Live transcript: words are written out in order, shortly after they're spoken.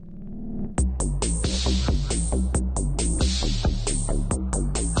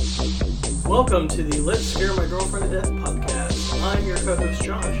Welcome to the Let's Scare My Girlfriend to Death podcast. I'm your co-host,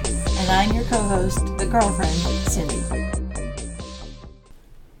 Josh. And I'm your co-host, the girlfriend, Cyndi.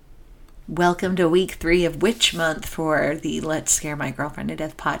 Welcome to week 3 of Witch Month for the Let's Scare My Girlfriend to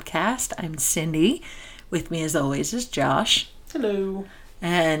Death podcast. I'm Cyndi. With me, as always, is Josh. Hello.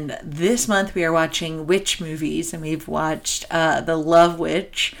 And this month we are watching witch movies, and we've watched The Love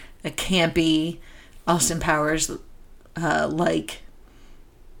Witch, a campy Austin Powers like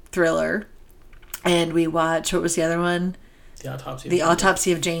thriller. And we watched, what was the other one? The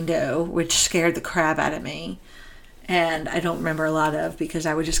Autopsy of Jane Doe, which scared the crap out of me. And I don't remember a lot of, because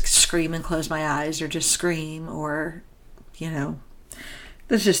I would just scream and close my eyes, or just scream, or,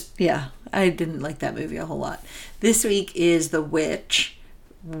 that's just, I didn't like that movie a whole lot. This week is The Witch.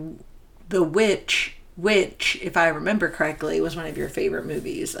 The Witch, which, if I remember correctly, was one of your favorite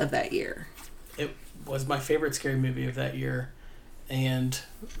movies of that year. It was my favorite scary movie of that year. And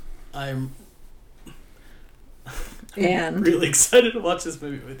I'm really excited to watch this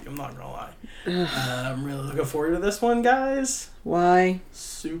movie with you. I'm not gonna lie. I'm really looking forward to this one, guys. Why?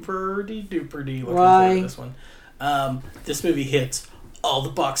 Super duper looking forward to this one. This movie hits all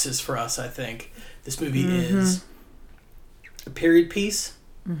the boxes for us, I think. This movie is a period piece.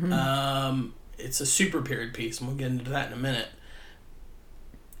 It's a super period piece, and we'll get into that in a minute.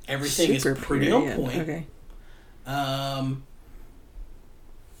 Everything super is pretty on point. Okay.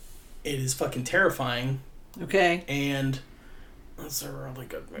 It is fucking terrifying. Okay. And it's a really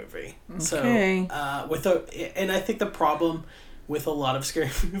good movie. Okay. So, and I think the problem with a lot of scary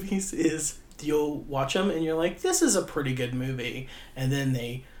movies is you'll watch them and you're like, this is a pretty good movie, and then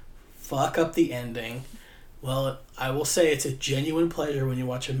they fuck up the ending. Well, I will say it's a genuine pleasure when you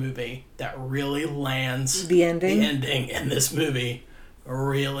watch a movie that really lands the ending. The ending, and this movie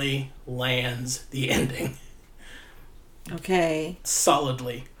really lands the ending. Okay.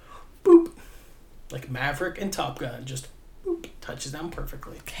 Solidly. Boop. Like Maverick and Top Gun, just boop, touches them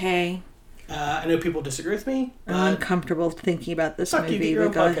perfectly. Okay. I know people disagree with me. I'm uncomfortable thinking about this movie,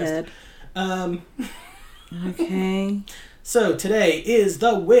 but go ahead. Okay. So today is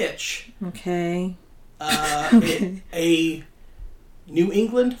The Witch. Okay. A New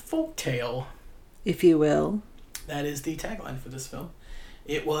England folktale, if you will. That is the tagline for this film.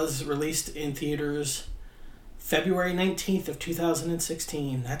 It was released in theaters February 19th of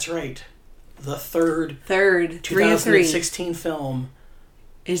 2016. That's right. The third 2016 film.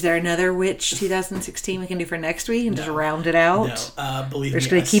 Is there another Witch 2016 we can do for next week and just round it out? No, believe me. We're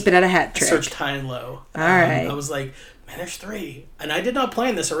just going to keep it at a hat trick. I searched high and low. All right. I was like, man, there's 3. And I did not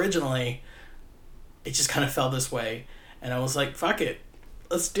plan this originally. It just kind of fell this way. And I was like, fuck it.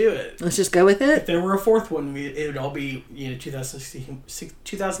 Let's do it. Let's just go with it? If there were a 4th one, it would all be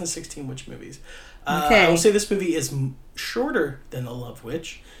 2016 witch movies. Okay. I will say this movie is shorter than The Love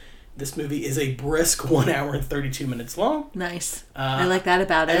Witch. This movie is a brisk 1 hour and 32 minutes long. Nice. I like that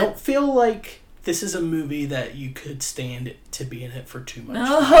about it. I don't feel like this is a movie that you could stand to be in it for too much.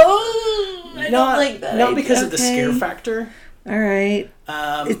 I don't like that. Not because of the scare factor. All right.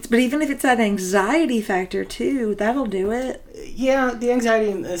 But even if it's that anxiety factor too, that'll do it. Yeah, the anxiety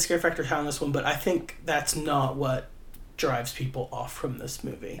and the scare factor count on this one, but I think that's not what drives people off from this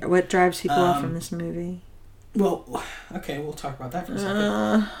movie. What drives people off from this movie? Well, okay, we'll talk about that for a second.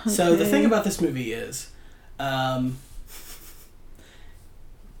 Okay. So the thing about this movie is,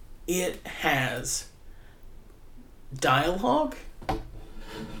 it has dialogue.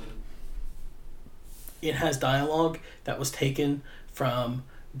 It has dialogue that was taken from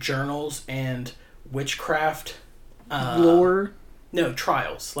journals and witchcraft lore. No,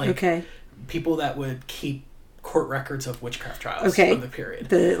 trials. Like people that would keep court records of witchcraft trials of the period.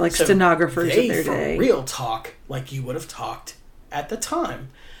 The stenographers of their day. Real talk like you would have talked at the time.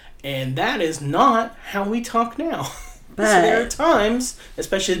 And that is not how we talk now. But so there are times,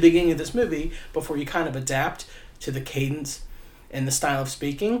 especially at the beginning of this movie, before you kind of adapt to the cadence and the style of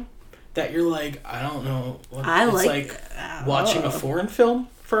speaking, that you're like, I don't know. It's like watching a foreign film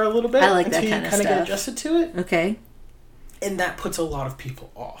for a little bit. I like that kind of get adjusted to it. Okay. And that puts a lot of people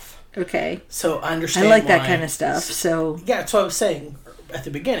off. Okay. So I understand. I like that kind of stuff. So yeah, that's what I was saying at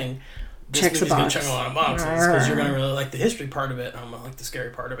the beginning. This movie's going to check a lot of boxes because you're going to really like the history part of it. I'm going to like the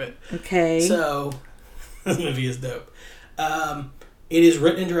scary part of it. Okay. So this movie is dope. It is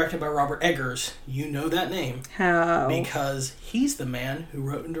written and directed by Robert Eggers. You know that name. How? Because he's the man who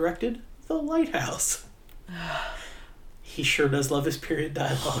wrote and directed The Lighthouse. He sure does love his period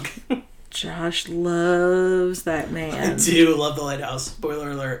dialogue. Josh loves that man. I do love The Lighthouse.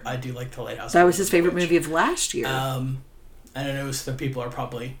 Spoiler alert, I do like The Lighthouse. That was his favorite movie of last year. I don't know, some people are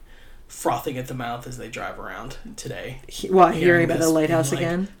probably frothing at the mouth as they drive around today. What, hearing about the lighthouse like,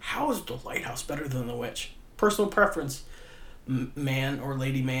 again? How is the lighthouse better than the witch? Personal preference, man or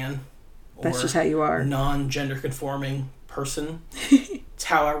lady man. That's just how you are. Non-gender conforming person. It's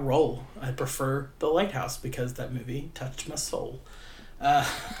how I roll. I prefer The Lighthouse because that movie touched my soul. All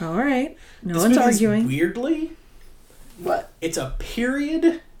right. No this one's movie's arguing. Weirdly, What? it's a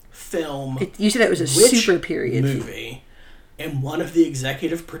period film. You said it was a super period movie, and one of the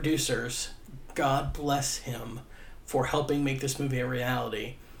executive producers, God bless him, for helping make this movie a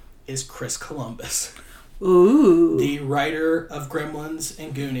reality, is Chris Columbus. Ooh. The writer of Gremlins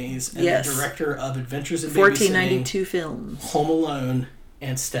and Goonies, and the director of Adventures in 1492 films, Home Alone,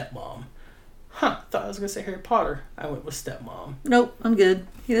 and Stepmom. Thought I was going to say Harry Potter. I went with Stepmom. Nope, I'm good.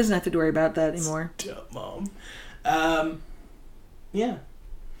 He doesn't have to worry about that anymore. Stepmom. Yeah.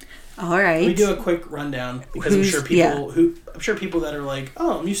 All right. We do a quick rundown because I'm sure people that are like,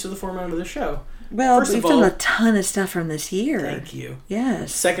 oh, I'm used to the format of the show. Well, we've done a ton of stuff from this year. Thank you.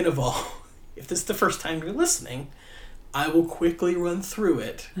 Yes. Second of all, if this is the first time you're listening, I will quickly run through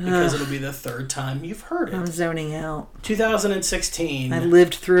it because it'll be the third time you've heard it. I'm zoning out. 2016. I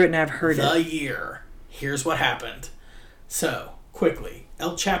lived through it and I've heard it. The year. Here's what happened. So, quickly,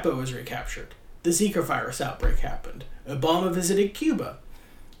 El Chapo was recaptured. The Zika virus outbreak happened. Obama visited Cuba.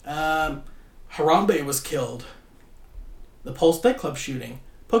 Harambe was killed. The Pulse nightclub shooting.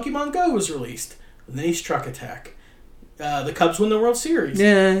 Pokemon Go was released. The Nice truck attack. The Cubs win the World Series.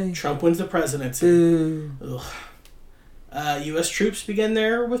 Yay. Trump wins the presidency. U.S. troops begin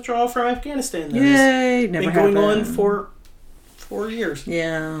their withdrawal from Afghanistan. Yay! Never been going on for 4 years.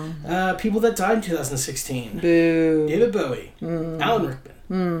 Yeah. People that died in 2016. Boo. David Bowie. Alan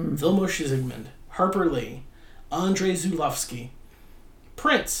Rickman. Vilmos Zsigmond. Harper Lee. Andrei Zulawski.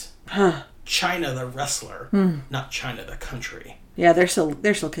 Prince. China the wrestler. Not China the country. Yeah, they're still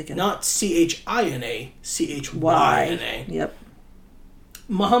kicking. Not China, Chyna. Yep.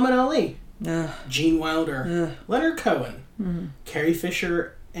 Muhammad Ali. Ugh. Gene Wilder. Leonard Cohen. Carrie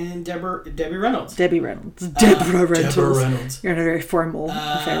Fisher and Debbie Reynolds. Deborah Reynolds. You're in a very formal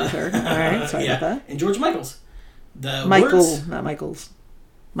affair with her. All right, sorry about that. And George Michaels. Not Michaels.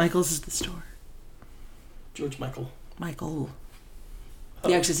 Michaels is the store. George Michael.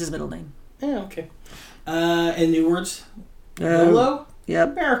 The X is his middle name. Yeah, okay. And new words. YOLO.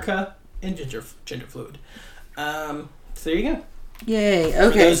 Yep. America. And gender fluid. So there you go. Yay.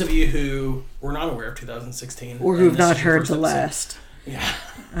 Okay. For those of you who were not aware of 2016. Or who've not heard the last. Yeah.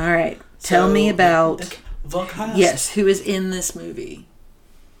 All right. Tell me about... Yes, who is in this movie?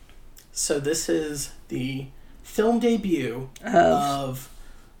 So this is the film debut of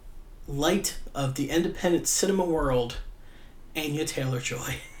light of the independent cinema world, Anya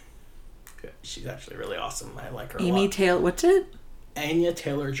Taylor-Joy. She's actually really awesome. I like her a lot. What's it? Anya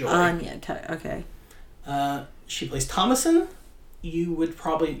Taylor-Joy. Okay. She plays Thomason. You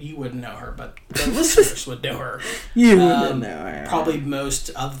wouldn't know her, but the listeners would know her. You wouldn't know her. Probably most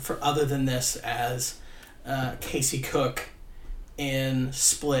other than this as Casey Cook in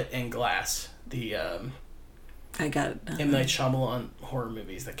Split and Glass, the I got it. M. Night Shyamalan horror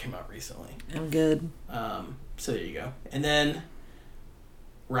movies that came out recently. I'm good. So there you go. And then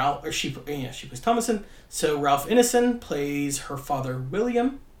she plays Thomason. So Ralph Ineson plays her father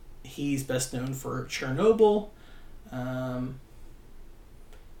William. He's best known for Chernobyl.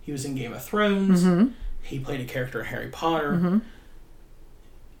 He was in Game of Thrones. Mm-hmm. He played a character in Harry Potter. Mm-hmm.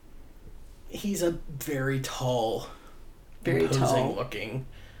 He's a very tall, imposing looking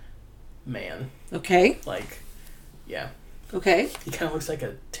man. Okay. Yeah. Okay. He kind of looks like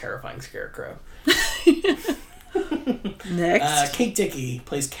a terrifying scarecrow. Next. Kate Dickie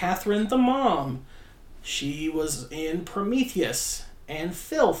plays Catherine the mom. She was in Prometheus and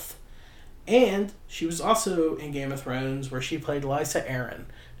Filth. And she was also in Game of Thrones where she played Lysa Arryn.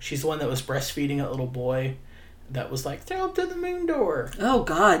 She's the one that was breastfeeding a little boy that was like, throw up to the moon door. Oh,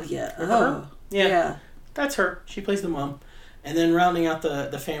 God, yeah. Oh. Yeah. That's her. She plays the mom. And then rounding out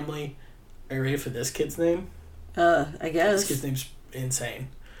the family, are you ready for this kid's name? I guess. This kid's name's insane.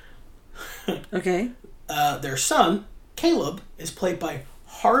 Okay. Their son, Caleb, is played by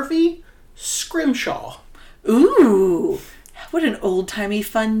Harvey Scrimshaw. Ooh. What an old-timey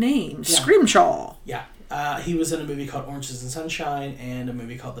fun name. Yeah. Scrimshaw. Yeah. He was in a movie called Oranges and Sunshine and a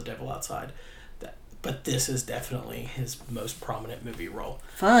movie called The Devil Outside. But this is definitely his most prominent movie role.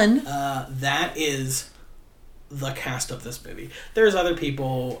 Fun. That is the cast of this movie. There's other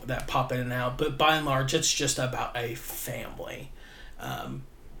people that pop in and out, but by and large, it's just about a family.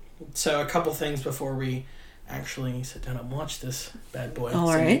 So a couple things before we actually sit down and watch this bad boy.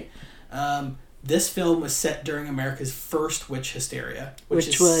 All right. This film was set during America's first witch hysteria, which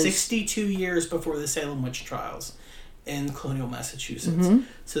is was 62 years before the Salem witch trials in colonial Massachusetts. Mm-hmm.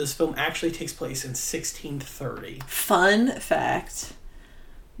 So this film actually takes place in 1630. Fun fact,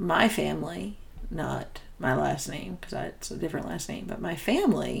 my family, not my last name, because it's a different last name, but my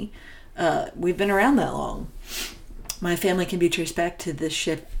family, we've been around that long. My family can be traced back to the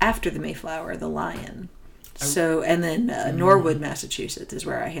ship after the Mayflower, the Lion. So, and then Norwood, Massachusetts is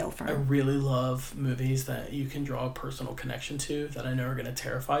where I hail from. I really love movies that you can draw a personal connection to that I know are going to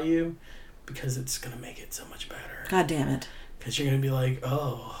terrify you because it's going to make it so much better. God damn it. Because you're going to be like,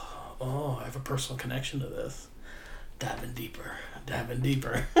 oh, I have a personal connection to this. Diving deeper. Damn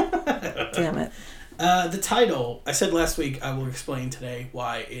it. The title, I said last week, I will explain today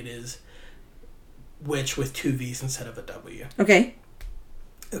why it is witch with 2 V's instead of a W. Okay,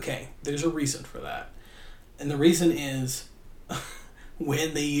 there's a reason for that. And the reason is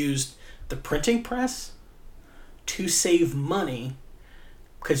when they used the printing press to save money,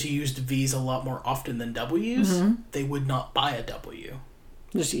 because you used V's a lot more often than W's, they would not buy a W.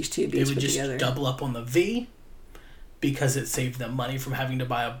 Just use 2 V's They would put just together. double up on the V because it saved them money from having to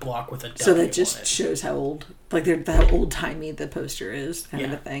buy a block with a W. So that just shows how old, like how old-timey the poster is, kind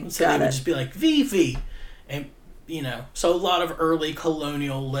of a thing. So they would just be like, V. And, so a lot of early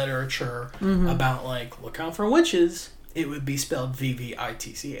colonial literature about, like, look out for witches, it would be spelled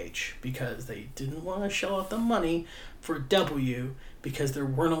VVitch because they didn't want to shell out the money for W because there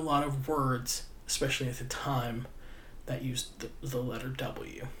weren't a lot of words, especially at the time, that used the letter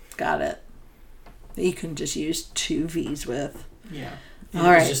W. Got it. You can just use 2 V's with. Yeah. All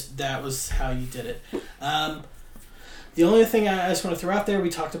right. That was how you did it. The only thing I just want to throw out there, we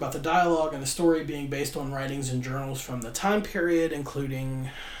talked about the dialogue and the story being based on writings and journals from the time period, including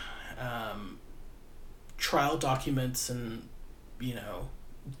trial documents and,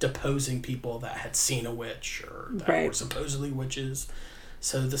 deposing people that had seen a witch or that were supposedly witches.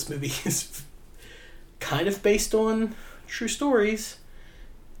 So this movie is kind of based on true stories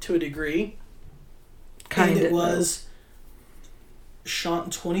to a degree. And it was shot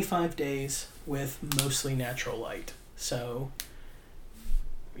in 25 days with mostly natural light. So,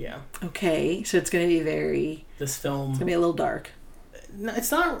 yeah. Okay, so it's going to be This film... It's going to be a little dark. No,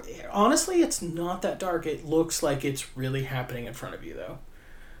 it's not... Honestly, it's not that dark. It looks like it's really happening in front of you, though.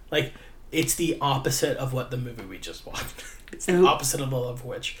 Like, it's the opposite of what the movie we just watched. It's the opposite of The Love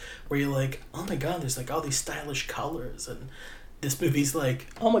Witch, where you're like, oh my god, there's like all these stylish colors, and this movie's like,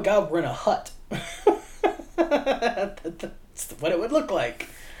 oh my god, we're in a hut. That's what it would look like.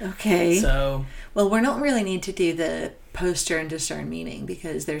 Okay. So, well, we don't really need to do the poster and discern meaning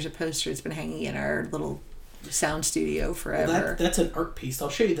because there's a poster that's been hanging in our little sound studio forever. Well, that's an art piece. I'll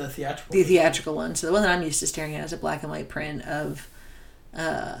show you the theatrical. The theatrical one. So the one that I'm used to staring at is a black and white print of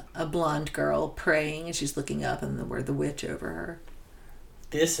a blonde girl praying, and she's looking up, and the word "the witch" over her.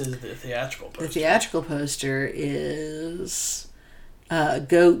 This is the theatrical poster. The theatrical poster is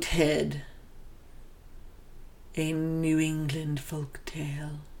Goat Head, a New England folk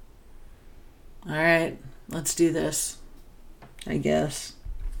tale. All right, let's do this, I guess.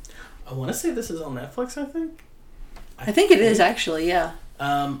 I want to say this is on Netflix, I think. I think it is, actually, yeah.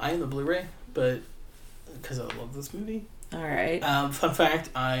 I own the Blu-ray, but because I love this movie. All right. Fun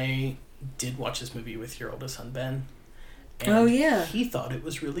fact, I did watch this movie with your oldest son, Ben. And oh, yeah. He thought it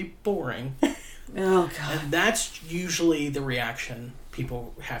was really boring. Oh, God. And that's usually the reaction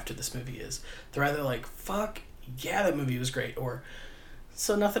people have to this movie is they're either like, fuck, yeah, that movie was great, or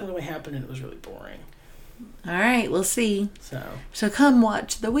so nothing really happened and it was really boring. All right, we'll see. So come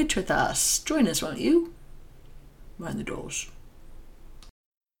watch The Witch with us. Join us, won't you? Mind the doors.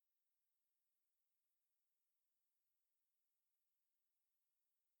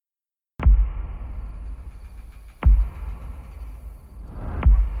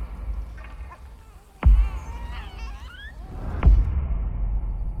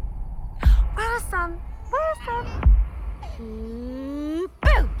 Wilson!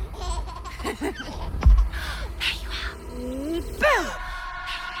 Boo! There you are. Boo!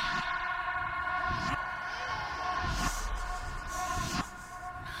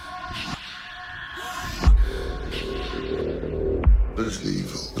 There's the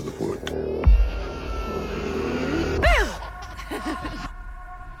evil to the point.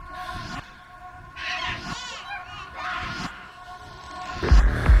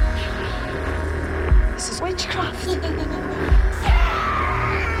 This is witchcraft.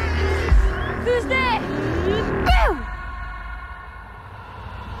 Who's there? Boo!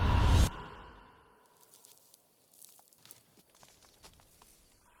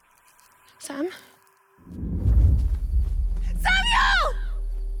 Sam? Samuel!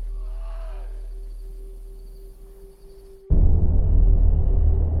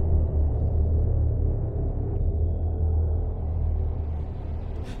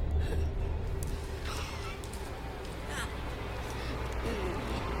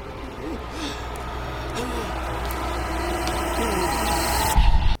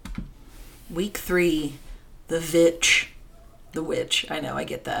 week 3, the Vitch. The Witch. I know, I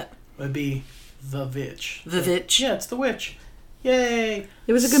get that. Would be the Vitch. The Vitch? Yeah, it's the Witch. Yay!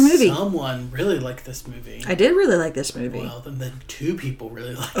 It was a good movie. Someone really liked this movie. I did really like this movie. Well, then 2 people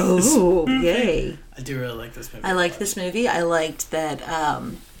really liked this movie. Oh, yay. I do really like this movie. I liked this movie. I liked that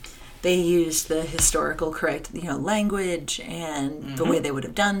they used the historical correct, language and the way they would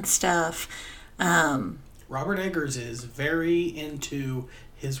have done stuff. Robert Eggers is very into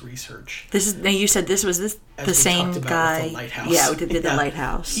his research. Now you said this was the same guy. With the Lighthouse. Yeah, we did the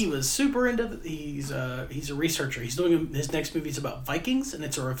Lighthouse. He was super into. He's a researcher. He's doing his next movie is about Vikings, and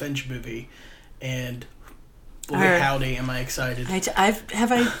it's a revenge movie. And boy, howdy, am I excited!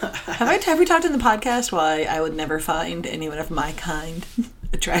 Have we talked in the podcast why I would never find anyone of my kind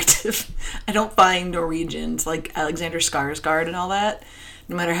attractive? I don't find Norwegians like Alexander Skarsgård and all that.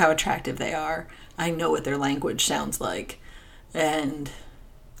 No matter how attractive they are, I know what their language sounds like, and.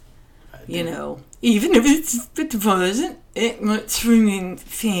 Even if it wasn't, it must remain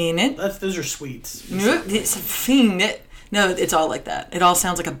fiend. Those are Swedes. No, it's fiend. No, it's all like that. It all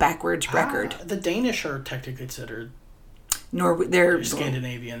sounds like a backwards record. The Danish are technically considered. They're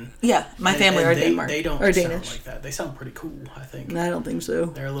Scandinavian. Yeah, my family are Denmark. They don't sound like that. They sound pretty cool, I think. I don't think so.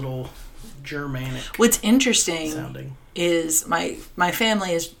 They're a little Germanic. What's interesting sounding is my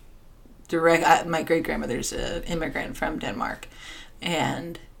family is direct. My great grandmother's an immigrant from Denmark,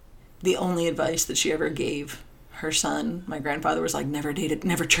 and the only advice that she ever gave her son, my grandfather, was like, never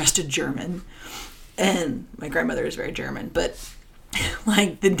trusted German. And my grandmother is very German. But,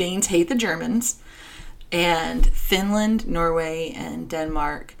 like, the Danes hate the Germans. And Finland, Norway, and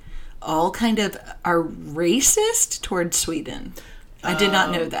Denmark all kind of are racist towards Sweden. I did not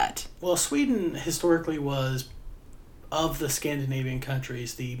know that. Well, Sweden historically was, of the Scandinavian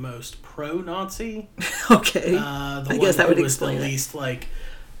countries, the most pro-Nazi. Okay. I guess that would explain it. The least, like,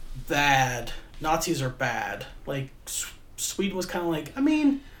 bad. Nazis are bad. Like, Sweden was kind of like, I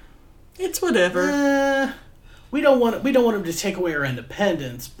mean, it's whatever. We don't want them to take away our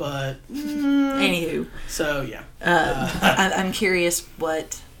independence, but anywho. So yeah. I'm curious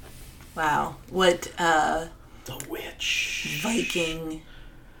what the Witch Viking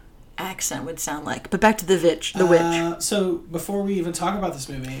accent would sound like. But back to the Witch. So before we even talk about this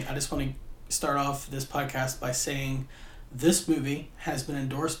movie, I just want to start off this podcast by saying this movie has been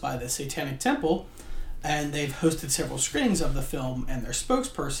endorsed by the Satanic Temple, and they've hosted several screenings of the film, and their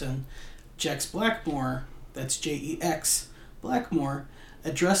spokesperson, Jex Blackmore, that's Jex Blackmore,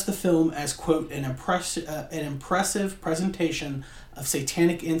 addressed the film as, quote, an impressive presentation of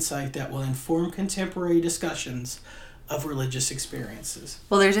satanic insight that will inform contemporary discussions of religious experiences.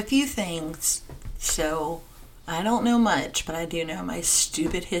 Well, there's a few things, so I don't know much, but I do know my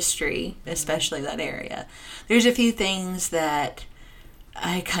stupid history, especially that area. There's a few things that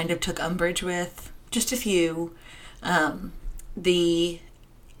I kind of took umbrage with, just a few. The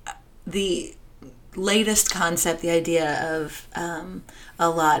latest concept, the idea of a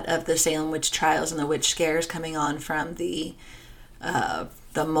lot of the Salem witch trials and the witch scares coming on from the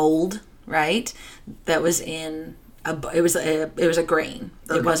mold, right? That was in it was a grain.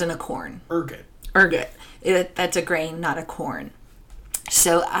 Ergot. It wasn't a corn. Ergot. That's a grain, not a corn.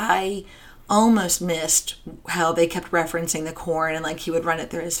 So I almost missed how they kept referencing the corn, and like he would run it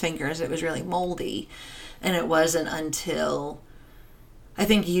through his fingers. It was really moldy, and it wasn't until I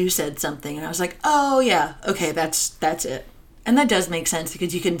think you said something, and I was like, "Oh yeah, okay, that's it." And that does make sense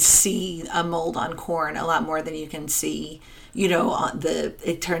because you can see a mold on corn a lot more than you can see,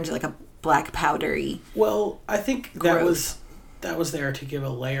 it turns like a black powdery. Well, I think growth. that was there to give a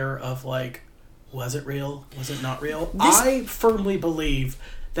layer of like, was it real? Was it not real? I firmly believe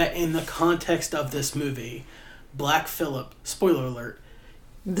that in the context of this movie, Black Phillip, spoiler alert,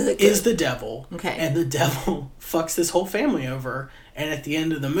 is the devil. Okay. And the devil fucks this whole family over. And at the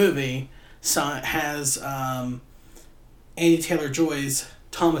end of the movie, has Annie Taylor-Joy's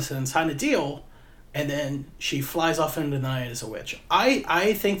Thomason sign a deal, and then she flies off into the night as a witch.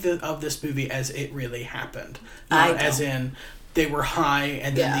 I think that of this movie as it really happened. Not as in they were high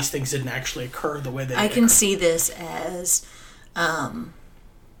and then these things didn't actually occur the way they I can see this as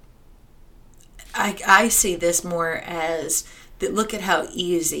I see this more as look at how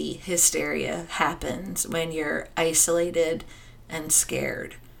easy hysteria happens when you're isolated and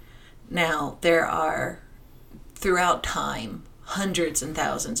scared. Now, there are, throughout time, hundreds and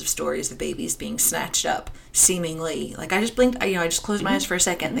thousands of stories of babies being snatched up, seemingly. Like, I just blinked, I just closed my eyes for a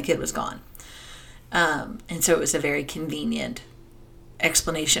second and the kid was gone. And so it was a very convenient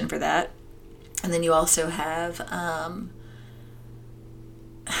explanation for that. And then you also have, the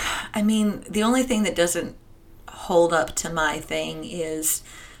only thing that doesn't hold up to my thing is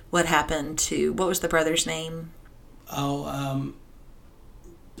what happened to, what was the brother's name? Oh,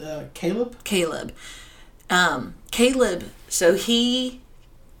 Caleb? Caleb. Caleb, so he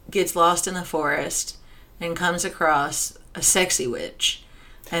gets lost in the forest and comes across a sexy witch.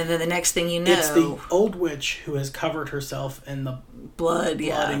 And then the next thing you know... It's the old witch who has covered herself in the blood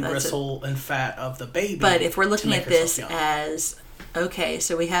and gristle and fat of the baby. But if we're looking at this as, okay,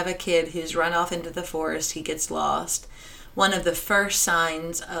 so we have a kid who's run off into the forest, he gets lost. One of the first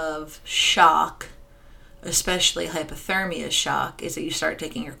signs of shock, especially hypothermia shock, is that you start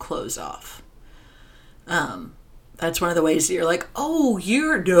taking your clothes off. That's one of the ways that you're like, oh,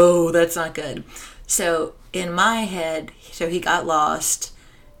 no, that's not good. So in my head, so he got lost,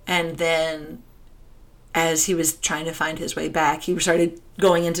 and then as he was trying to find his way back, he started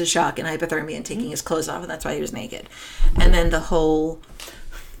going into shock and hypothermia and taking his clothes off, and that's why he was naked. And then the whole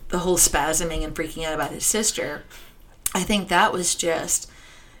spasming and freaking out about his sister, I think that was just,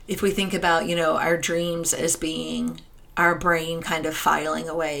 if we think about, our dreams as being our brain kind of filing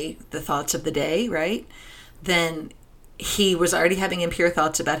away the thoughts of the day, right? Then he was already having impure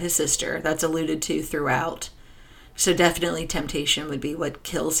thoughts about his sister. That's alluded to throughout. So definitely temptation would be what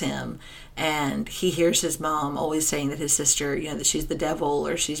kills him. And he hears his mom always saying that his sister, that she's the devil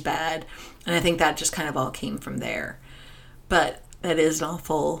or she's bad. And I think that just kind of all came from there. But that is an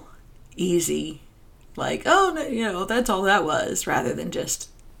awful easy, like, oh, no, that's all that was, rather than just,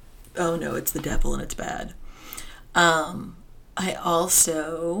 oh, no, it's the devil and it's bad. I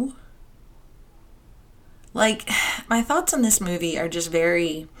also, like, my thoughts on this movie are just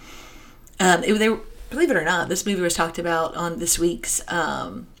very, believe it or not, this movie was talked about on this week's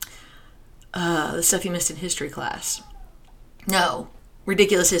The Stuff You Missed in History class. No,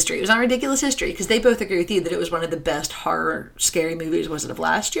 Ridiculous History. It was on Ridiculous History, because they both agree with you that it was one of the best horror, scary movies. Was it of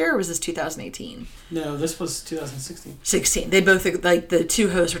last year, or was this 2018? No, this was 2016. 16. They both, like, the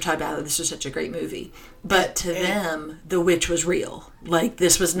two hosts were talking about, this was such a great movie. But to them, the witch was real. Like,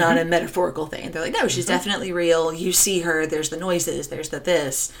 this was not a metaphorical thing. They're like, no, she's definitely real. You see her, there's the noises, there's the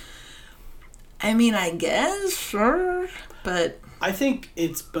this. I mean, I guess, sure, but... I think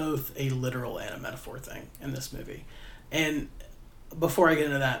it's both a literal and a metaphor thing in this movie. And before I get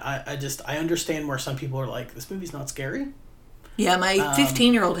into that, I understand where some people are like, this movie's not scary. Yeah, my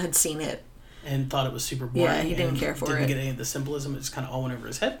 15-year-old had seen it. And thought it was super boring. Yeah, he didn't care for it. Didn't get any of the symbolism. It just kind of all went over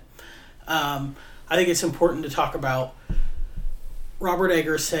his head. I think it's important to talk about... Robert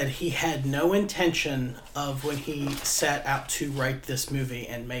Eggers said he had no intention of, when he set out to write this movie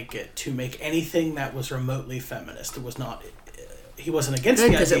and make it, to make anything that was remotely feminist. It was not... He wasn't against the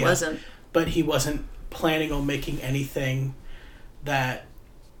idea. Because it wasn't. But he wasn't planning on making anything that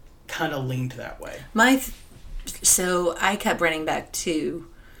kind of leaned that way. So I kept running back to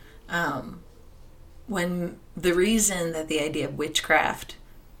when the reason that the idea of witchcraft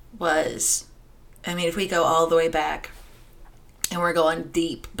was... I mean, if we go all the way back... and we're going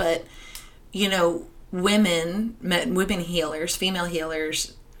deep, but, women healers, female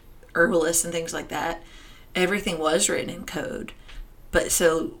healers, herbalists and things like that, everything was written in code. But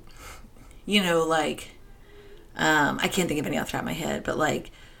so, I can't think of any off the top of my head, but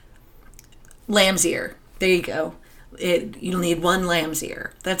like, lamb's ear. There you go. You'll need one lamb's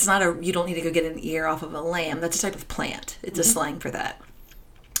ear. That's not you don't need to go get an ear off of a lamb. That's a type of plant. It's a slang for that.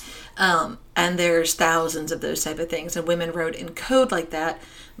 And there's thousands of those type of things, and women wrote in code like that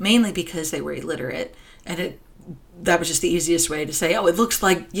mainly because they were illiterate, and that was just the easiest way to say, oh, it looks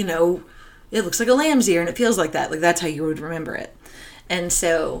like it looks like a lamb's ear and it feels like that. Like, that's how you would remember it. And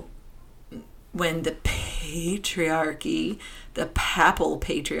so when the patriarchy, the papal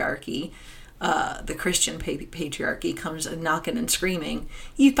patriarchy, the Christian patriarchy comes knocking and screaming,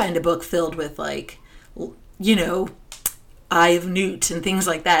 you find a book filled with, like, Eye of Newt and things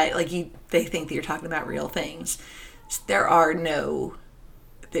like that. Like, they think that you're talking about real things. There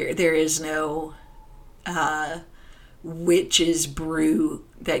is no witch's brew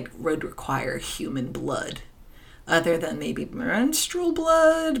that would require human blood, other than maybe menstrual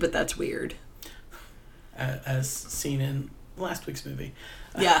blood, but that's weird. As seen in last week's movie.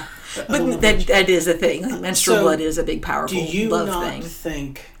 Yeah, but that is a thing. Like, menstrual blood is a big, powerful love thing. Do you not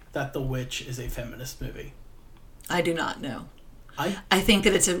think that The Witch is a feminist movie? I do not know. I think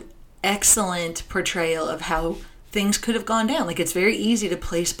that it's an excellent portrayal of how things could have gone down. Like, it's very easy to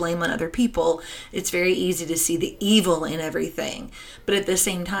place blame on other people. It's very easy to see the evil in everything. But at the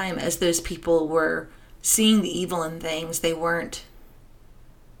same time, as those people were seeing the evil in things, they weren't,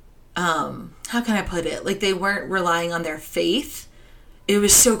 how can I put it? Like, they weren't relying on their faith. It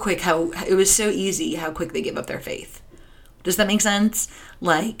was so easy how quick they give up their faith. Does that make sense?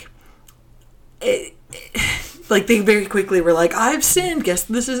 Like, Like, they very quickly were like, I've sinned. Guess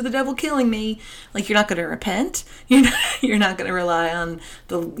this is the devil killing me. Like, you're not going to repent. You're not going to rely on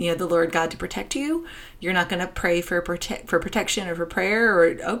the Lord God to protect you. You're not going to pray for protection or for prayer.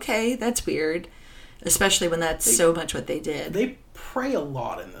 Or, okay, that's weird. Especially when that's so much what they did. They pray a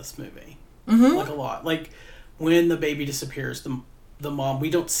lot in this movie. Mm-hmm. Like, a lot. Like, when the baby disappears, the mom, we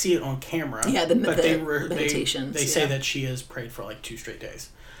don't see it on camera. Yeah, meditations. They say that she has prayed for like 2 straight days.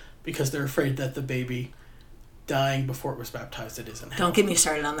 Because they're afraid that the baby dying before it was baptized, it isn't hell. Don't get me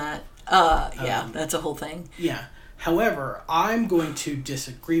started on that. That's a whole thing. Yeah. However, I'm going to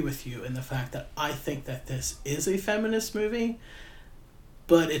disagree with you in the fact that I think that this is a feminist movie,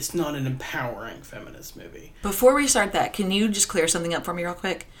 but it's not an empowering feminist movie. Before we start that, can you just clear something up for me real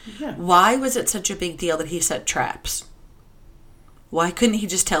quick? Yeah. Why was it such a big deal that he set traps? Why couldn't he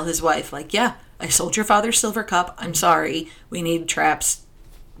just tell his wife, like, yeah, I sold your father's silver cup. I'm sorry. We need traps.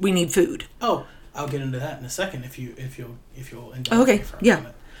 We need food. Oh, I'll get into that in a second if you'll indulge okay. me for a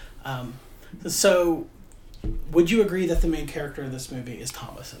moment. So, would you agree that the main character of this movie is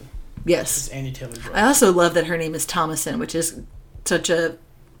Thomason? Yes. It's Anya Taylor-Joy. I also love that her name is Thomason, which is such a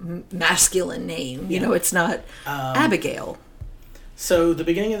masculine name. You know, it's not Abigail. So, the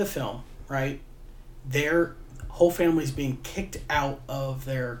beginning of the film, right? Their whole family's being kicked out of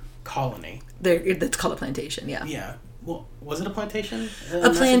their colony. That's called a plantation, yeah. Yeah. Well, was it a plantation? A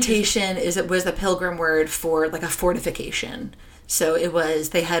plantation was the Pilgrim word for like a fortification. So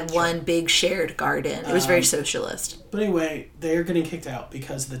they had one big shared garden. It was very socialist. But anyway, they're getting kicked out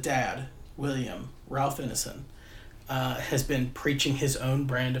because the dad, William, Ralph Ineson, has been preaching his own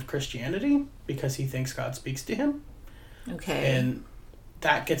brand of Christianity because he thinks God speaks to him. Okay. And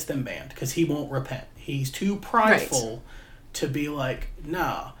that gets them banned because he won't repent. He's too prideful to be like,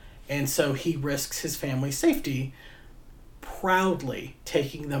 nah. And so he risks his family's safety proudly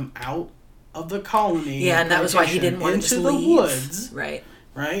taking them out of the colony. Yeah, and that was why he didn't want to just leave. Into the woods. Right.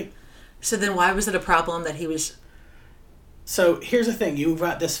 Right? So then why was it a problem that he was... So here's the thing. You've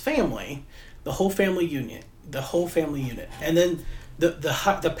got this family, the whole family unit. And then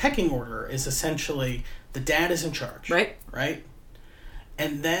the pecking order is essentially the dad is in charge. Right. Right?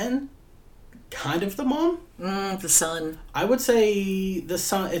 And then kind of the mom. The son. I would say the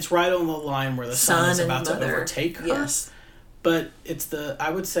son. It's right on the line where the son is about to overtake her. Yes. But it's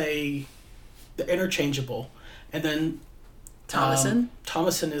I would say, the interchangeable. And then Thomason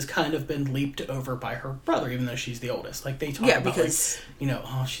has kind of been leaped over by her brother, even though she's the oldest. Like, they talk about, because,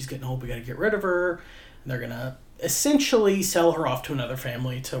 like, she's getting old, we got to get rid of her. And they're going to essentially sell her off to another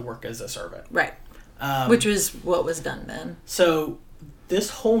family to work as a servant. Right. Which was what was done then. So,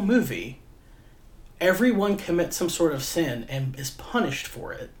 this whole movie, everyone commits some sort of sin and is punished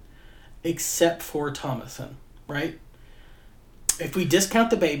for it, except for Thomason, right? If we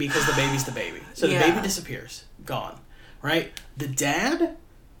discount the baby, because the baby's the baby. So the baby disappears. Gone. Right? The dad...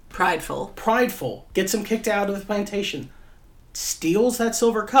 Prideful. Gets him kicked out of the plantation. Steals that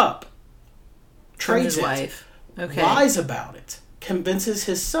silver cup. Trades from his wife. Okay. Lies about it. Convinces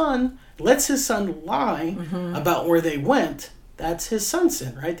his son. Lets his son lie about where they went. That's his son's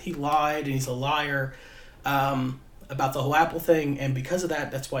sin, right? He lied and he's a liar about the whole apple thing. And because of that,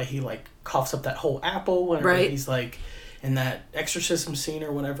 that's why he, like, coughs up that whole apple whenever he's, like... in that exorcism scene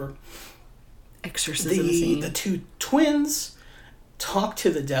or whatever. The 2 twins talk to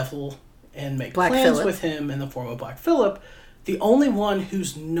the devil and make plans with him in the form of Black Phillip. The only one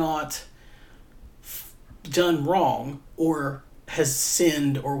who's not done wrong or has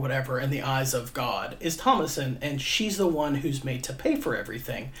sinned or whatever in the eyes of God is Thomason, and she's the one who's made to pay for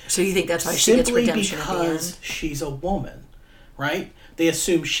everything. So you think that's why she gets redemption at the end? Because she's a woman, right? They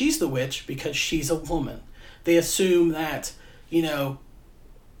assume she's the witch because she's a woman. They assume that,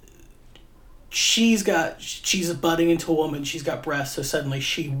 she's budding into a woman, she's got breasts, so suddenly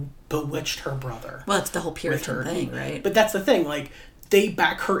she bewitched her brother. Well, that's the whole Puritan thing, right? But that's the thing, like, they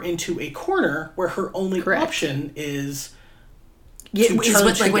back her into a corner where her only option is to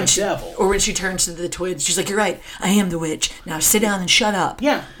turn to the devil. Or when she turns to the twins, she's like, you're right, I am the witch. Now sit down and shut up.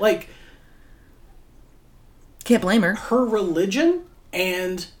 Yeah, like... Can't blame her. Her religion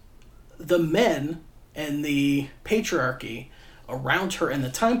and the men... and the patriarchy around her in the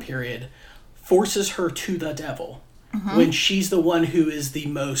time period forces her to the devil when she's the one who is the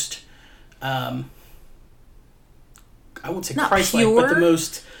most I won't say Christ-like, but the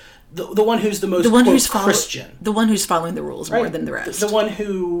most the one who's the most Christian, the one who's following the rules more than the rest, the one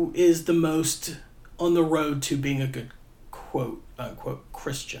who is the most on the road to being a good quote unquote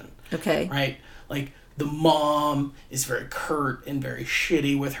Christian. Okay, right, like. The mom is very curt and very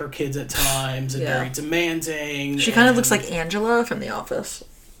shitty with her kids at times and very demanding. She kind of looks like Angela from The Office.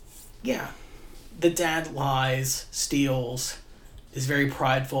 Yeah. the dad lies, steals, is very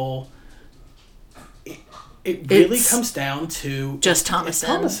prideful. It really comes down to just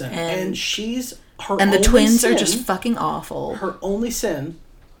Thomason. And she's her and the only twins sin, are just fucking awful. Her only sin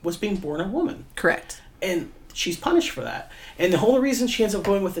was being born a woman. Correct. And she's punished for that. And the whole reason she ends up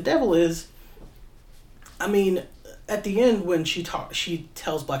going with the devil is, I mean, at the end when she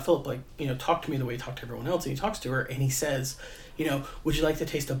tells Black Phillip, like, you know, talk to me the way you talk to everyone else. And he talks to her and he says, you know, would you like to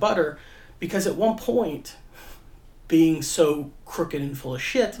taste of butter? Because at one point, being so crooked and full of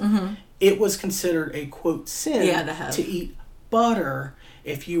shit, it was considered a, quote, sin to eat butter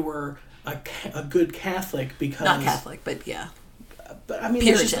if you were a good Catholic, because... Not Catholic, but yeah. But, I mean,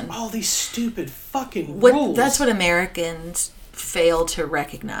 Puritan. there's just all these stupid fucking rules. That's what Americans fail to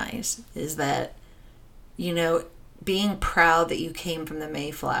recognize, is that, you know, being proud that you came from the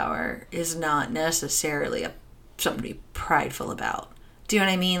Mayflower is not necessarily something to be prideful about. Do you know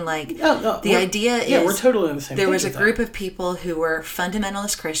what I mean? Like, the idea is... Yeah, we're totally on the same page. There was a group of people who were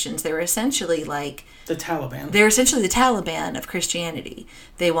fundamentalist Christians. They were essentially like... The Taliban. They were essentially the Taliban of Christianity.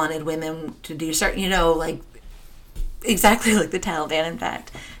 They wanted women to do certain, you know, like... Exactly like the Taliban, in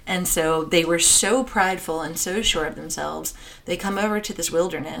fact. And so they were so prideful and so sure of themselves. They come over to this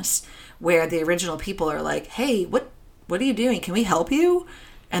wilderness where the original people are like, hey, what are you doing? Can we help you?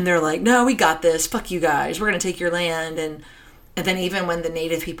 And they're like, no, we got this. Fuck you guys. We're going to take your land. And then even when the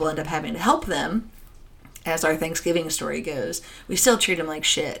native people end up having to help them, as our Thanksgiving story goes, we still treat them like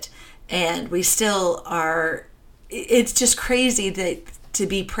shit. And we still are... It's just crazy to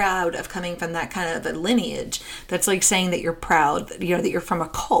be proud of coming from that kind of a lineage. That's like saying that you're proud, you know, that you're from a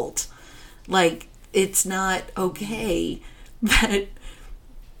cult. Like, it's not okay that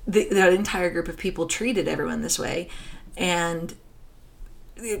that entire group of people treated everyone this way. And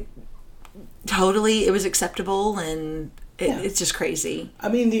it was acceptable, and it's just crazy. I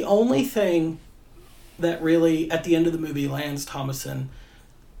mean, the only thing that really, at the end of the movie, lands Thomason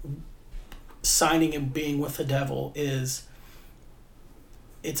signing and being with the devil is...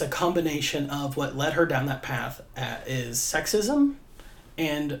 It's a combination of what led her down that path is sexism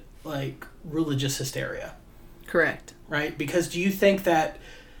and, like, religious hysteria. Correct. Right? Because do you think that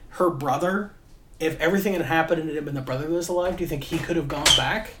her brother, if everything had happened and it had been the brother that was alive, do you think he could have gone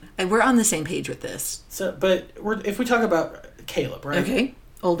back? And we're on the same page with this. So, but if we talk about Caleb, right? Okay.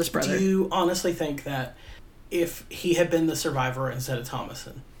 Oldest brother. Do you honestly think that if he had been the survivor instead of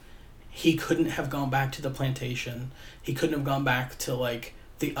Thomason, he couldn't have gone back to the plantation? He couldn't have gone back to, like...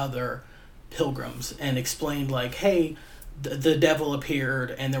 the other pilgrims and explained, like, hey, the devil appeared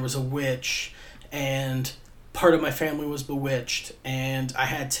and there was a witch and part of my family was bewitched and I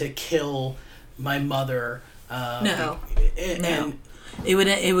had to kill my mother. No. And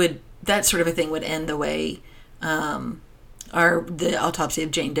it would that sort of a thing would end the way the autopsy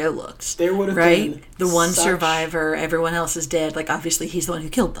of Jane Doe looks. There would have been the one such... survivor, everyone else is dead. Like, obviously he's the one who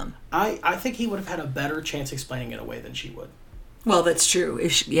killed them. I think he would have had a better chance explaining it away than she would. Well, that's true.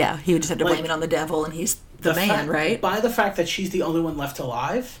 He would just have to blame it on the devil, and he's the man, right? By the fact that she's the only one left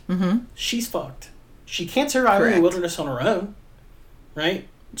alive, she's fucked. She can't survive in the wilderness on her own, right?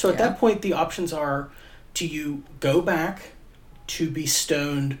 So at that point, the options are, do you go back to be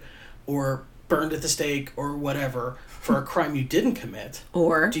stoned or burned at the stake or whatever for a crime you didn't commit?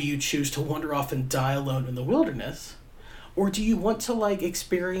 Or do you choose to wander off and die alone in the wilderness? Or do you want to, like,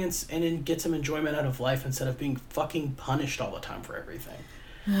 experience and then get some enjoyment out of life instead of being fucking punished all the time for everything?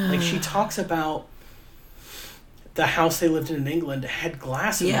 Like, she talks about the house they lived in England had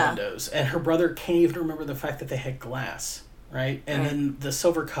glass in the windows, and her brother can't even remember the fact that they had glass, right? And then the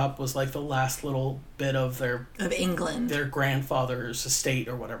silver cup was, like, the last little bit of England, their grandfather's estate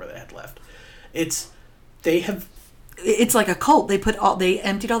or whatever they had left. It's like a cult. They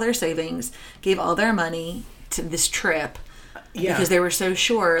emptied all their savings, gave all their money to this trip because they were so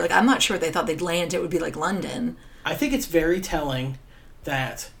sure. Like, I'm not sure they thought they'd land. It would be like London. I think it's very telling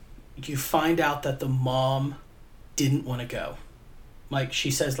that you find out that the mom didn't want to go. Like,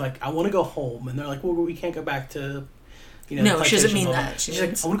 she says, like, I want to go home, and they're like, well, we can't go back to, you know. No, she doesn't mean that. She's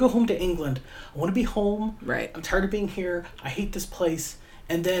like, I want to go home to England. I want to be home. Right. I'm tired of being here. I hate this place.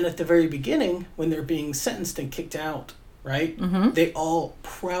 And then at the very beginning, when they're being sentenced and kicked out, right? They all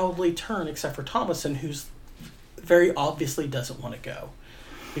proudly turn, except for Thomason, who's very obviously doesn't want to go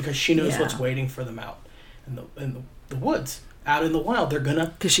because she knows what's waiting for them out in the woods, out in the wild. They're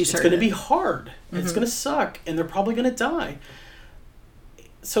gonna, it's gonna be hard. It's gonna suck, and they're probably gonna die.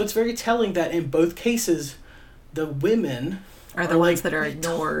 So it's very telling that in both cases, the women are the ones that are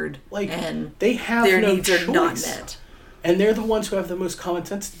ignored, and they have their no needs choice. are not met, and they're the ones who have the most common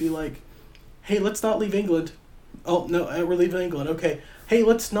sense to be like, "Hey, let's not leave England. Oh no, we're leaving England. Okay. hey,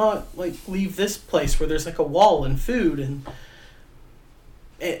 let's not like leave this place where there's like a wall and food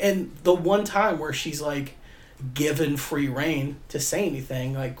and the one time where she's like given free reign to say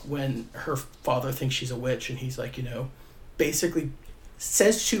anything, like when her father thinks she's a witch and he's like, basically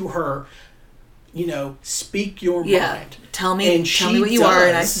says to her, speak your mind. Tell me what you are,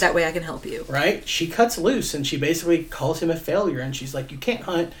 and that way I can help you. Right? She cuts loose and she basically calls him a failure, and she's like, you can't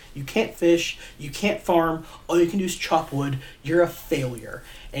hunt, you can't fish, you can't farm, all you can do is chop wood, you're a failure.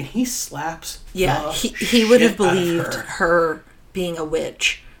 And he slaps he would have believed her being a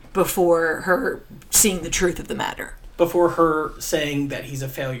witch before her seeing the truth of the matter. Before her saying that he's a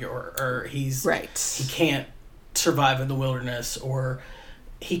failure or he's right. He can't survive in the wilderness or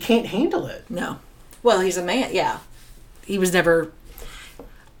he can't handle it. No. Well, he's a man, yeah. He was never...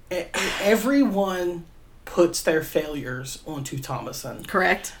 Everyone puts their failures onto Thomason.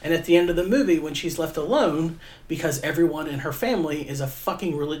 Correct. And at the end of the movie, when she's left alone, because everyone in her family is a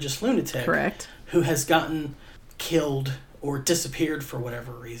fucking religious lunatic. Correct. Who has gotten killed or disappeared for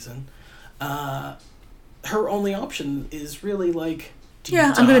whatever reason, her only option is really like,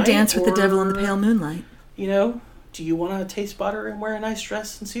 I'm going to dance with the devil in the pale moonlight. Do you want to taste butter and wear a nice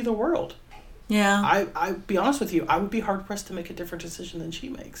dress and see the world? Yeah. I be honest with you, I would be hard-pressed to make a different decision than she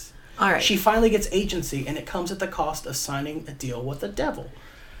makes. All right. She finally gets agency, and it comes at the cost of signing a deal with the devil.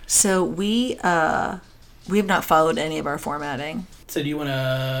 So we have not followed any of our formatting. So do you want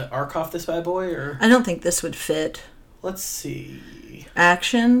to arc off this bad boy, or? I don't think this would fit. Let's see.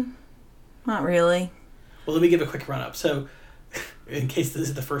 Action? Not really. Well, let me give a quick run-up. So, in case this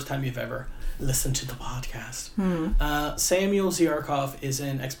is the first time you've ever listened to the podcast, Samuel Ziarkov is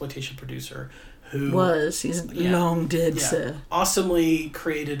an exploitation producer he's long dead, sir. Awesomely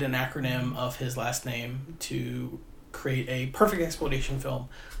created an acronym of his last name to create a perfect exploitation film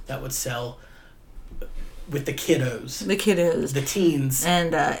that would sell with the kiddos. The kiddos. The teens.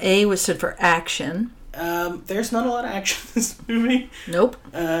 And A was stood for action. There's not a lot of action in this movie. Nope.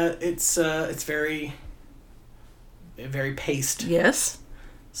 It's very, very paced. Yes.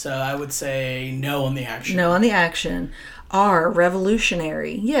 So I would say no on the action. No on the action. R,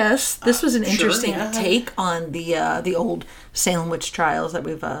 revolutionary. Yes, this was an interesting take on the old Salem witch trials that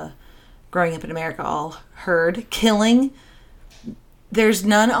we've growing up in America all heard. Killing. There's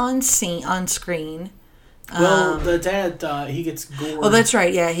none on screen. Well, the dad, he gets gored. Oh, that's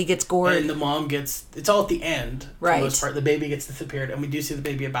right. Yeah, he gets gored. And the mom gets... It's all at the end. Right. For the most part. The baby gets disappeared, and we do see the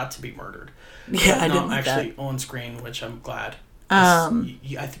baby about to be murdered. Yeah, I didn't like actually that. On screen, which I'm glad.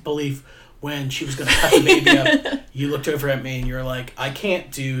 I believe when she was going to cut the baby up, you looked over at me and you were like, I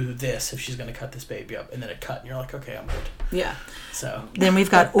can't do this if she's going to cut this baby up. And then it cut, and you're like, okay, I'm good. Yeah. So... Then we've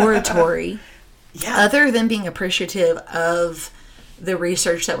got oratory. Yeah. Other than being appreciative of the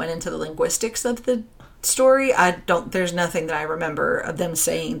research that went into the linguistics of the story, there's nothing that I remember of them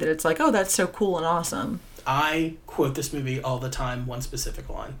saying that it's like, oh, that's so cool and awesome. I quote this movie all the time, one specific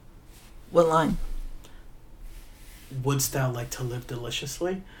line. What line? Wouldst thou like to live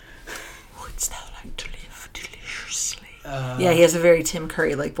deliciously? Wouldst thou like to live deliciously? Yeah, he has a very Tim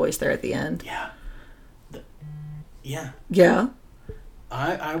Curry-like voice there at the end. Yeah. Yeah. Yeah.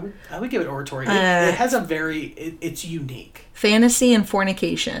 I would give it oratory. It has a very... It's unique. Fantasy and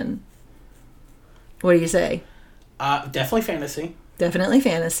fornication. What do you say? Definitely fantasy. Definitely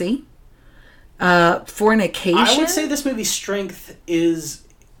fantasy. Fornication? I would say this movie's strength is...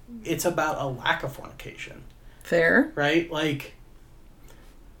 It's about a lack of fornication. Fair. Right? Like...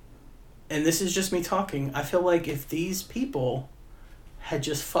 And this is just me talking. I feel like if these people had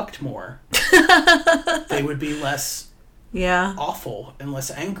just fucked more, they would be less... Yeah. awful and less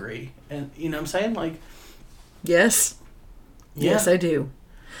angry. And you know what I'm saying? Like... Yes. Yeah. Yes, I do.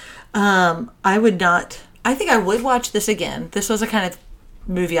 I would not... I think I would watch this again. This was a kind of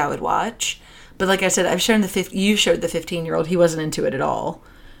movie I would watch. But like I said, you showed the 15-year-old. He wasn't into it at all.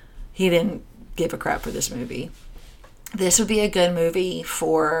 He didn't give a crap for this movie. This would be a good movie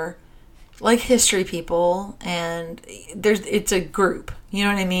for like history people, and it's a group. You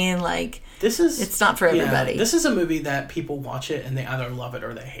know what I mean? Like... It's not for everybody. Yeah, this is a movie that people watch it and they either love it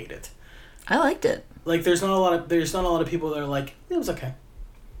or they hate it. I liked it. Like there's not a lot of people that are like, it was okay.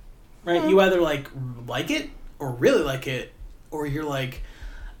 Right? You either like it or really like it, or you're like,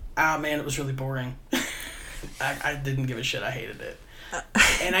 man, it was really boring. I didn't give a shit. I hated it.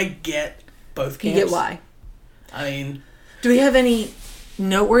 And I get both camps. You get why. I mean, do we have any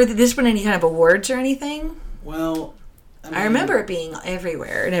noteworthy? This won any kind of awards or anything? Well, I remember it being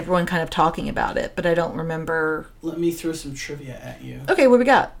everywhere and everyone kind of talking about it, but I don't remember. Let me throw some trivia at you. Okay, what we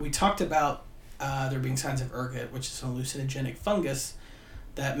got? We talked about there being signs of ergot, which is an hallucinogenic fungus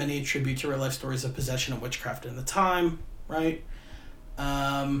that many attribute to real life stories of possession and witchcraft in the time, right?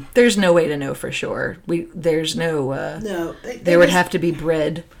 There's no way to know for sure. There's no. No, there would have to be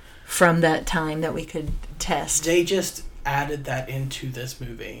bread from that time that we could test. They just added that into this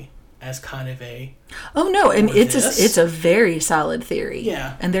movie as kind of a. Oh no, and it's a very solid theory.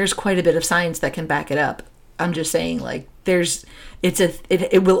 Yeah, and there's quite a bit of science that can back it up. I'm just saying, like,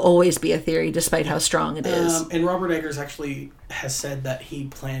 it will always be a theory, despite how strong it is. And Robert Eggers actually has said that he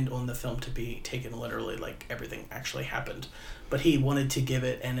planned on the film to be taken literally, like everything actually happened, but he wanted to give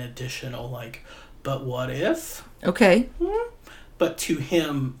it an additional, like, but what if? Okay. But to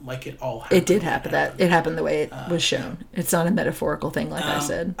him, like, it all happened. It did happen. It happened the way it was shown. It's not a metaphorical thing, like I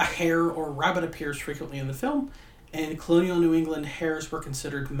said. A hare or rabbit appears frequently in the film. In colonial New England, hares were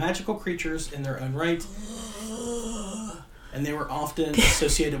considered magical creatures in their own right. And they were often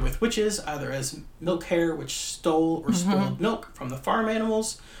associated with witches, either as milk hare, which stole or spoiled milk from the farm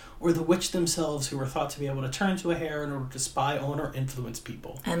animals, or the witch themselves, who were thought to be able to turn into a hare in order to spy on or influence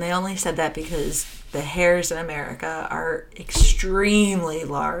people. And they only said that because the hares in America are extremely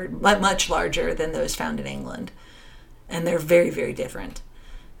large, much larger than those found in England. And they're very, very different.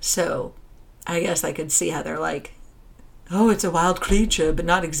 So I guess I could see how they're like, oh, it's a wild creature, but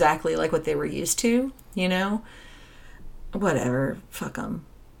not exactly like what they were used to, you know? Whatever. Fuck them.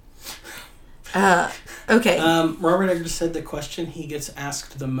 Okay. Robert Eggers said the question he gets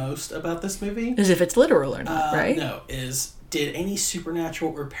asked the most about this movie is if it's literal or not, right? No, did any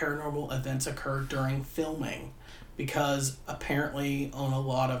supernatural or paranormal events occur during filming? Because apparently on a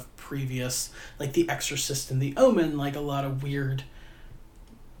lot of previous, like The Exorcist and The Omen, like a lot of weird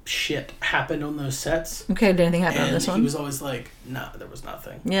shit happened on those sets. Okay, did anything happen on this one? He was always like, no, there was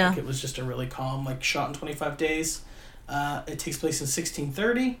nothing. Yeah. Like, it was just a really calm, like, shot in 25 days. It takes place in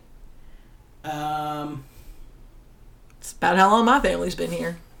 1630. It's about how long my family's been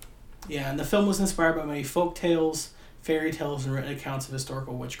here. Yeah, and the film was inspired by many folk tales, fairy tales, and written accounts of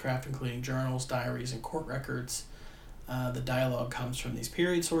historical witchcraft, including journals, diaries, and court records. The dialogue comes from these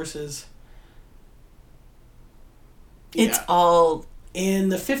period sources. It's all... In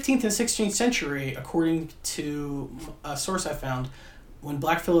the 15th and 16th century, according to a source I found, when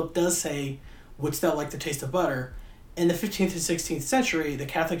Black Phillip does say, "Wouldst thou like the taste of butter?" in the 15th and 16th century, the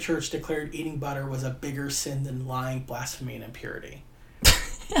Catholic Church declared eating butter was a bigger sin than lying, blasphemy, and impurity.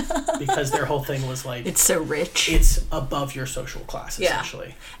 Because their whole thing was like... It's so rich. It's above your social class,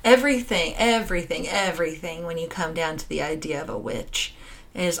 essentially. Everything, when you come down to the idea of a witch,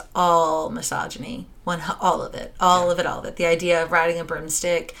 is all misogyny. All of it. All of it. The idea of riding a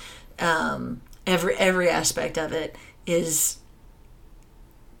broomstick, every aspect of it is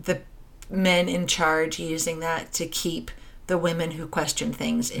the men in charge using that to keep the women who question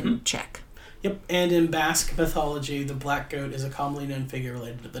things in check. Yep, and in Basque mythology, the black goat is a commonly known figure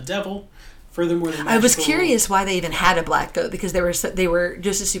related to the devil. Furthermore, I was curious why they even had a black goat, because they were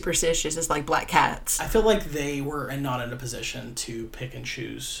just as superstitious as like black cats. I feel like they were not in a position to pick and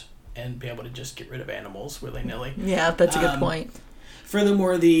choose and be able to just get rid of animals willy-nilly. Yeah, that's a good point.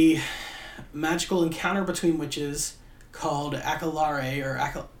 Furthermore, the magical encounter between witches called Akalare,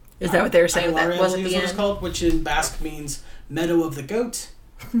 or is that what they were saying? Akalare, That was what it's called, which in Basque means meadow of the goat.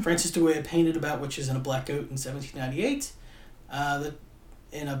 Francis de Goya painted about witches and a black goat in 1798.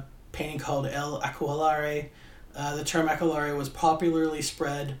 In a painting called El Aqualare, the term Aqualare was popularly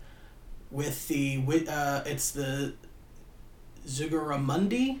spread with it's the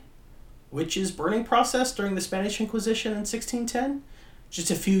Zugarramundi witches burning process during the Spanish Inquisition in 1610,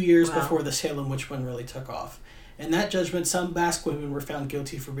 just a few years before the Salem witch one really took off. In that judgment, some Basque women were found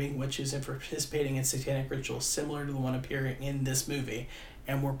guilty for being witches and for participating in satanic rituals similar to the one appearing in this movie,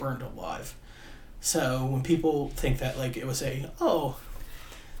 and were burned alive. So when people think that, like, it was this whole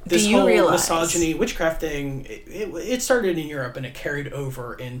misogyny witchcraft thing, it started in Europe and it carried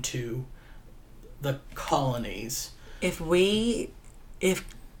over into the colonies. If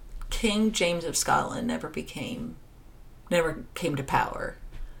King James of Scotland never came to power,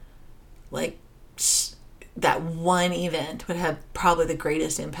 like, that one event would have probably the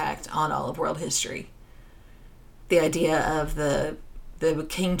greatest impact on all of world history. The idea of the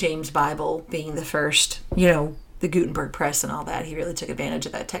King James Bible being the first, the Gutenberg press and all that, he really took advantage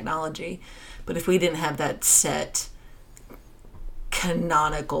of that technology. But if we didn't have that set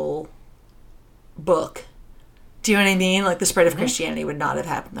canonical book, do you know what I mean? Like, the spread of Christianity would not have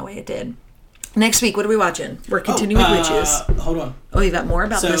happened the way it did. Next week, what are we watching? We're continuing with witches. Hold on. Oh, you got more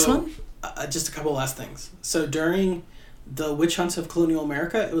about this one? Just a couple last things. So during the witch hunts of colonial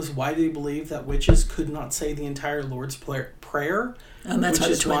America, it was widely believed that witches could not say the entire Lord's Prayer. And that's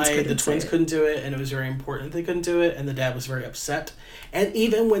which why the twins couldn't do it, and it was very important they couldn't do it, and the dad was very upset. And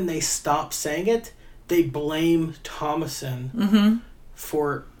even when they stopped saying it, they blamed Thomason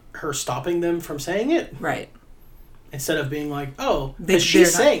for her stopping them from saying it. Right. Instead of being like, oh, They're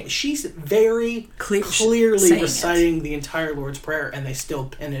she's very clearly reciting it. the entire Lord's Prayer, and they still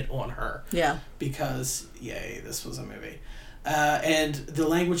pin it on her. Yeah. Because, yay, this was a movie. And the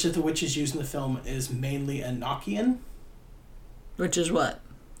language that the witches use in the film is mainly Enochian. Which is what?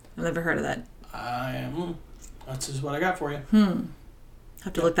 I've never heard of that. That's just what I got for you.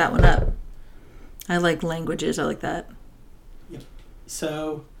 Have to look that one up. I like languages. I like that. Yep.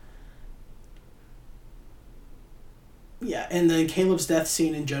 So... yeah, and then Caleb's death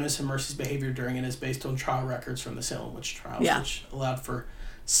scene and Jonas and Mercy's behavior during it is based on trial records from the Salem witch trials, which allowed for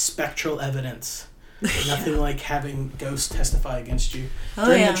spectral evidence. Nothing like having ghosts testify against you.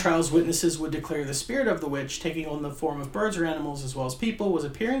 During the trials, witnesses would declare the spirit of the witch, taking on the form of birds or animals as well as people, was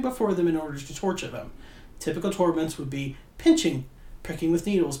appearing before them in order to torture them. Typical torments would be pinching, pricking with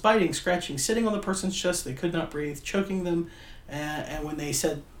needles, biting, scratching, sitting on the person's chest so they could not breathe, choking them, and when they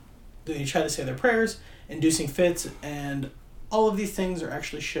tried to say their prayers, inducing fits, and all of these things are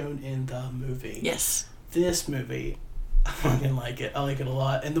actually shown in the movie. Yes. This movie, I fucking like it. I like it a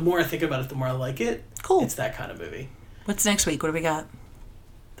lot. And the more I think about it, the more I like it. Cool. It's that kind of movie. What's next week? What do we got?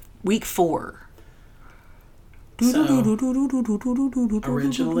 Week 4. So,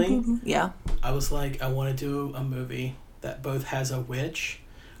 originally, yeah, I was like, I want to do a movie that both has a witch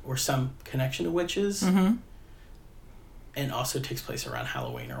or some connection to witches and also takes place around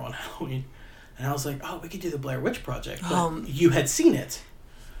Halloween or on Halloween. And I was like, oh, we could do the Blair Witch Project. But you had seen it.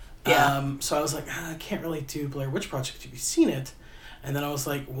 Yeah. So I was like, I can't really do Blair Witch Project if you've seen it. And then I was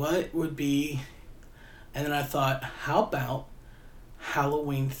like, what would be... And then I thought, how about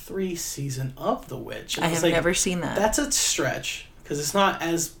Halloween 3 Season of the Witch? And I have never seen that. That's a stretch, because it's not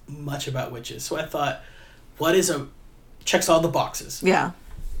as much about witches. So I thought, what is a... Checks all the boxes. Yeah.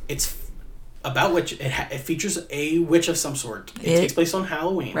 It's about witch. It features a witch of some sort. It takes place on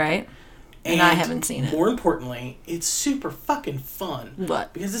Halloween. Right. And I haven't seen it. More importantly, it's super fucking fun.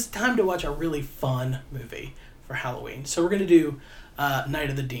 What? Because it's time to watch a really fun movie for Halloween. So we're going to do Night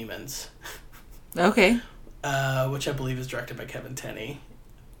of the Demons. Okay. Which I believe is directed by Kevin Tenney.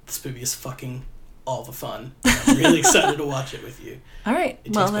 This movie is fucking all the fun. I'm really excited to watch it with you. All right.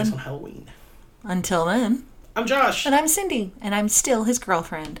 It takes place on Halloween. Until then. I'm Josh. And I'm Cyndi. And I'm still his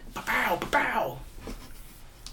girlfriend. Ba-pow, ba-pow.